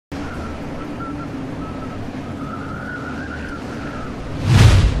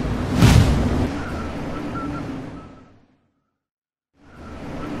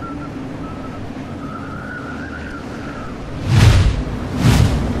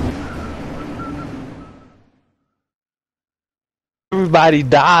everybody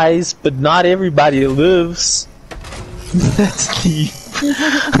dies, but not everybody lives. That's deep.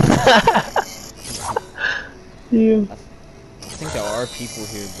 Yeah. I think there are people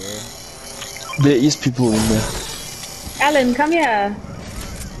here, bro. There is people in there. Alan, come here.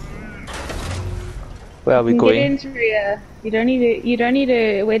 Where are we You can going? get in through here. You don't need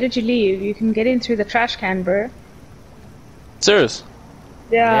to. Where did you leave? You can get in through the trash can, bro. Serious?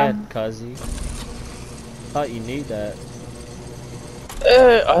 Yeah. cuzzy. Thought you knew that.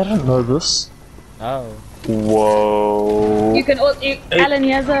 I don't know this. Oh. Whoa. You can. Alan, he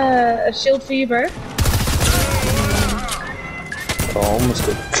has a shield for you, bro. I almost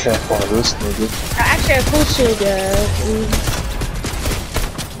got clapped by this nigga. Actually, a full shield, yeah.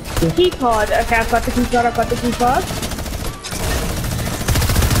 Key card. Okay, I've got the key card.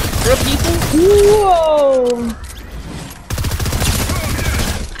 Real people? Whoa!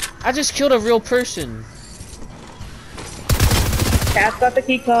 I just killed a real person. Okay, I've got the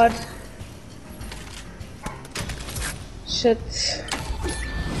key card. Shit.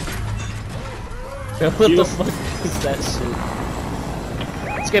 What the fuck is that shit?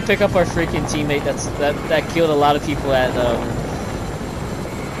 Let's go pick up our freaking teammate that killed a lot of people at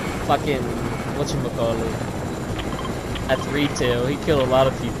fucking whatchamacallit at the retail. He killed a lot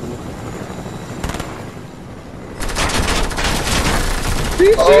of people.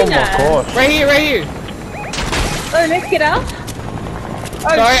 Who's Oh doing my that? god. Right here. Oh, let's get out.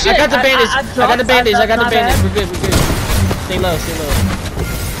 Oh, Sorry, shit. I got the bandage. I got the bandage. Bad. We're good. Stay low.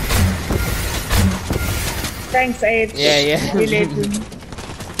 Thanks, Age. Yeah. You legend.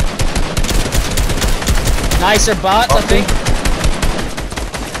 Nicer bots, I think.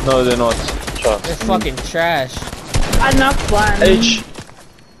 No, they're not. Trust. They're fucking trash. I knocked one.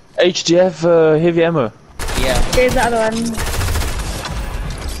 H, do you have heavy ammo? Yeah. There's the other one.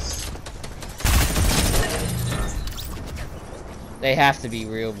 They have to be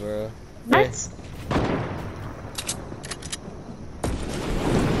real, bro. What?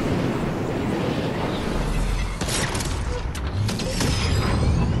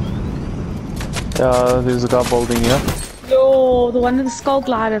 There's a guy building here. Yo, the one with the skull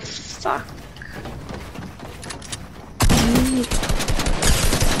glider. Fuck.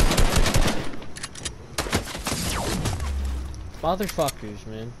 Motherfuckers,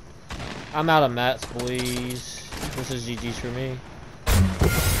 man. I'm out of mats, boys. This is GG's for me.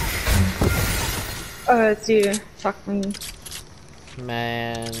 Oh, it's you. Fuck me.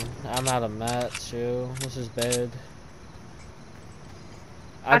 Man, I'm out of mats, yo. This is bad.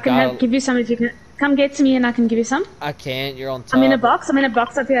 I can give you some if you can. Come get to me and I can give you some. I can't, you're on top. I'm in a box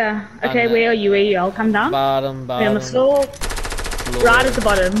up here. Okay, where are you? I'll come down. Bottom. On the floor. Right at the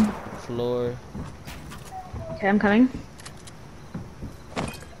bottom. Floor. Okay, I'm coming.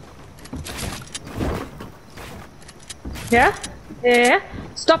 Yeah? Yeah.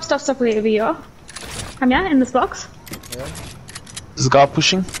 Stop wherever you are. Come here, in this box. Yeah. There's a guy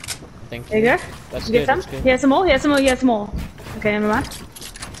pushing. Thank you. There you go. That's You good, get some? that's good. Here's some more. Okay, never mind.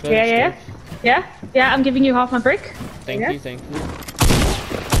 Good, Yeah, I'm giving you half my brick. Thank you.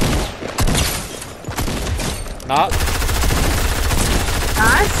 Knock.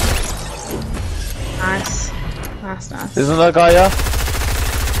 Nice. Isn't that guy here?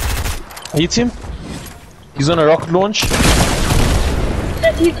 Hit him? He's on a rocket launch.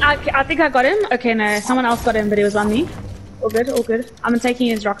 I think I got him. Okay, no, someone else got him, but he was on me. All good. I'm taking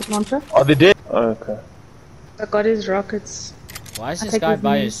his rocket launcher. Oh, they did? Oh, okay. I got his rockets. Why is this guy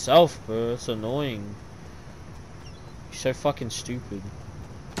by himself, bro? It's annoying. He's so fucking stupid.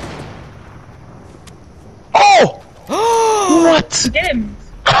 Oh! What? Get him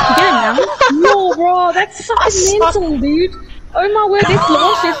now. No, bro, that's fucking mental, dude. Oh my word,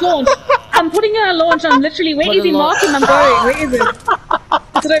 let's launch. I'm putting in a launch. I'm literally, where is he marking? I'm going. Where is it?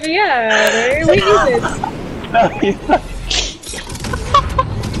 Is it over here? Where is it?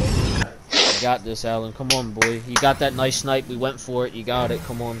 You got this, Alan. Come on, boy. You got that nice snipe. We went for it. You got it.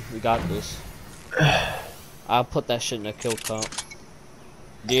 Come on. We got this. I'll put that shit in a kill comp.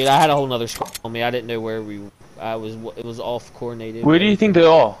 Dude, I had a whole nother squad on me. I didn't know where it was off coordinated. Where do you think they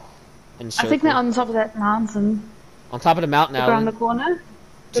are? I think they're on top of that mountain. On top of the mountain, Alan. Around the corner?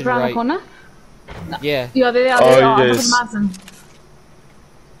 To the around right. the corner? No. Yeah. Yeah, they are. On top of the mountain.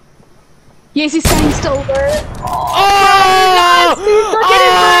 Yes, he's staying still, bro. Oh!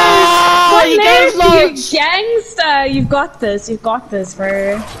 Nice, dude. Look at his You gangster. You've got this,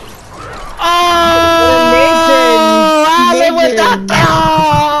 bro. Oh! Legend. With the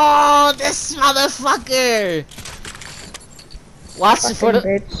kill! This motherfucker! Watch it for the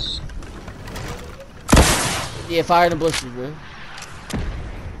bitch. Yeah, fire the bushes, bro.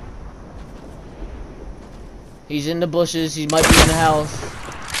 He's in the bushes. He might be in the house.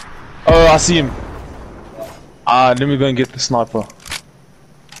 Oh, I see him. Let me go and get the sniper.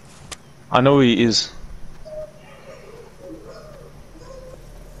 I know where he is.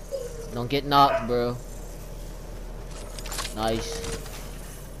 Don't get knocked, bro. Nice.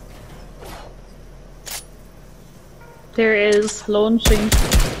 There is launching.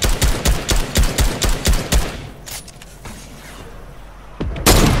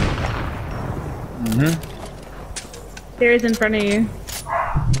 There is in front of you.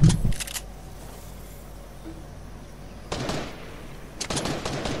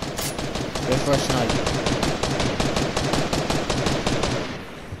 Go for a snipe.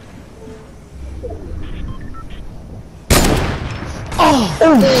 Oh!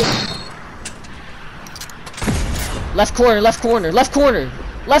 Left corner, left corner, left corner,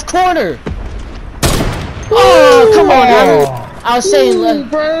 left corner! Oh, come on, I was saying left.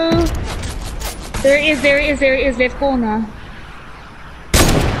 Bro. There is, left corner.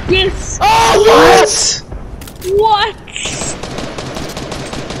 Yes! Oh, what? What?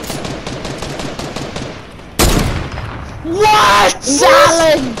 What?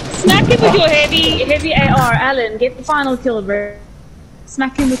 Alan! Smack him with your heavy AR, Alan. Get the final kill, bro.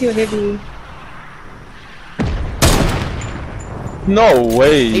 Smack him with your heavy. No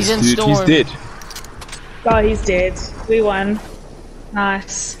way, He's in dude. storm. He's dead. Oh, he's dead. We won.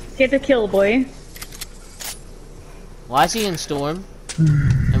 Nice. Get the kill, boy. Why is he in storm?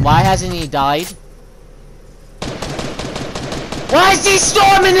 And why hasn't he died? Why is he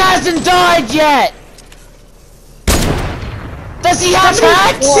storming and hasn't died yet? Does he have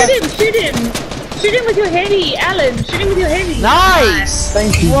hacks? Shoot him! Shoot him! Shoot him with your heavy, Alan. Shoot him with your heavy. Nice!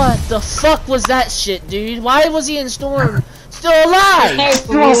 Thank you. What the fuck was that shit, dude? Why was he in storm? Still alive!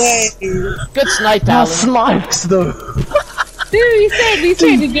 Good snipe, My Alan. snipes though. Dude, we said we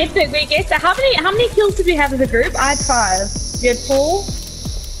get that. How many kills did we have as a group? I had 5. You had 4?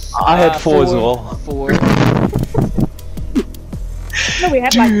 I had 4 as well. 4. No, we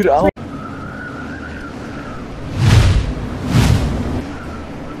had Dude, like